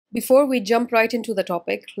Before we jump right into the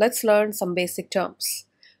topic, let's learn some basic terms.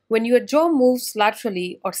 When your jaw moves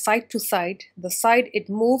laterally or side to side, the side it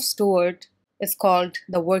moves toward is called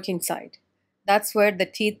the working side. That's where the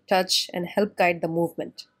teeth touch and help guide the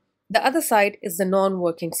movement. The other side is the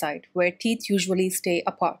non-working side, where teeth usually stay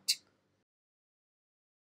apart.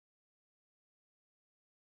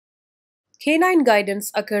 Canine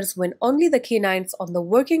guidance occurs when only the canines on the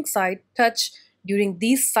working side touch during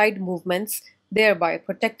these side movements, thereby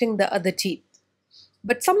protecting the other teeth.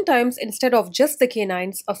 But sometimes, instead of just the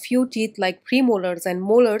canines, a few teeth like premolars and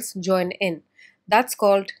molars join in. That's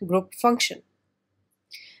called group function.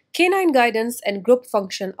 Canine guidance and group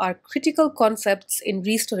function are critical concepts in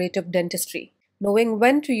restorative dentistry. Knowing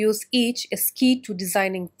when to use each is key to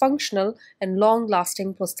designing functional and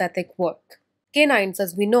long-lasting prosthetic work. Canines,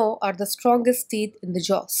 as we know, are the strongest teeth in the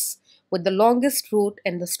jaws, with the longest root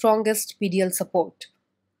and the strongest pedial support.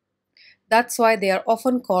 That's why they are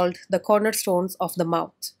often called the cornerstones of the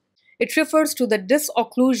mouth. It refers to the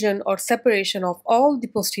disocclusion or separation of all the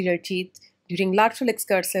posterior teeth during lateral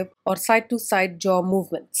excursive or side-to-side jaw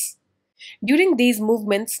movements. During these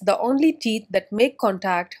movements, the only teeth that make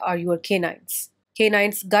contact are your canines.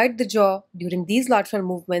 Canines guide the jaw during these lateral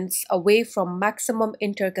movements away from maximum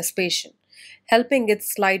intercuspation, helping it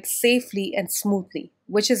slide safely and smoothly,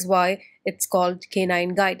 which is why it's called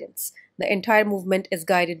canine guidance. The entire movement is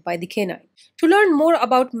guided by the canine. To learn more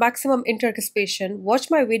about maximum intercuspation,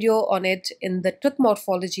 watch my video on it in the Tooth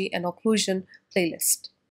Morphology and Occlusion playlist.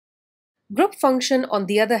 Group function, on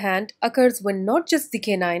the other hand, occurs when not just the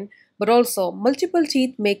canine, but also multiple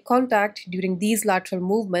teeth make contact during these lateral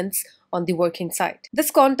movements on the working side.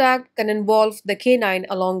 This contact can involve the canine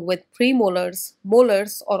along with premolars,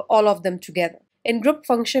 molars, or all of them together. In group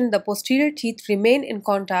function, the posterior teeth remain in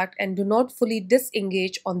contact and do not fully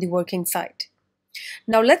disengage on the working side.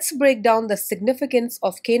 Now let's break down the significance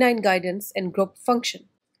of canine guidance and group function.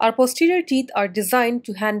 Our posterior teeth are designed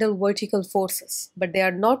to handle vertical forces, but they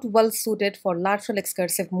are not well suited for lateral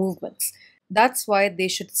excursive movements. That's why they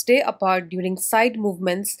should stay apart during side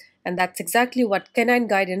movements, and that's exactly what canine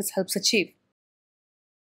guidance helps achieve.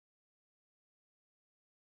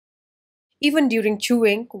 Even during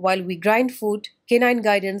chewing, while we grind food, canine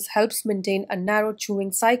guidance helps maintain a narrow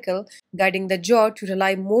chewing cycle, guiding the jaw to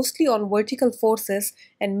rely mostly on vertical forces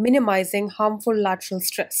and minimizing harmful lateral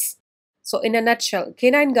stress. So in a nutshell,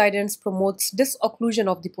 canine guidance promotes disocclusion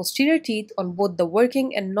of the posterior teeth on both the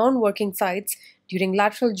working and non-working sides during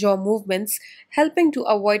lateral jaw movements, helping to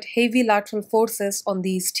avoid heavy lateral forces on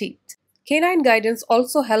these teeth. Canine guidance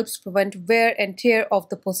also helps prevent wear and tear of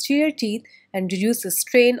the posterior teeth and reduces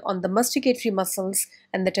strain on the masticatory muscles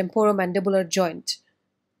and the temporomandibular joint.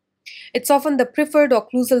 It's often the preferred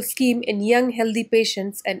occlusal scheme in young healthy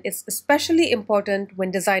patients and is especially important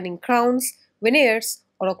when designing crowns, veneers,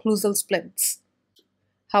 or occlusal splints.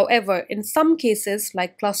 However, in some cases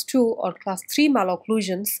like class 2 or class 3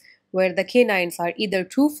 malocclusions, where the canines are either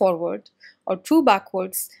too forward or too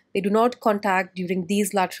backwards, they do not contact during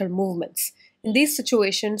these lateral movements. In these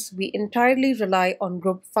situations, we entirely rely on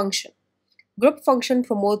group function. Group function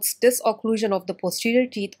promotes disocclusion of the posterior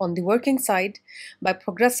teeth on the working side by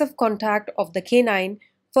progressive contact of the canine,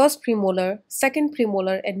 first premolar, second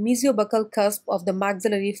premolar, and mesiobuccal cusp of the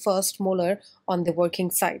maxillary first molar on the working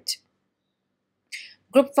side.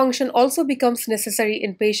 Group function also becomes necessary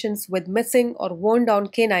in patients with missing or worn down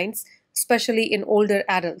canines, especially in older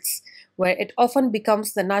adults, where it often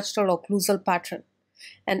becomes the natural occlusal pattern.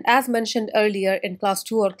 And as mentioned earlier, in class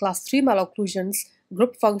 2 or class 3 malocclusions,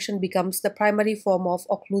 group function becomes the primary form of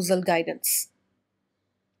occlusal guidance.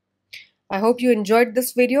 I hope you enjoyed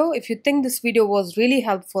this video. If you think this video was really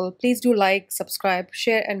helpful, please do like, subscribe,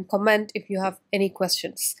 share, and comment if you have any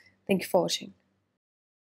questions. Thank you for watching.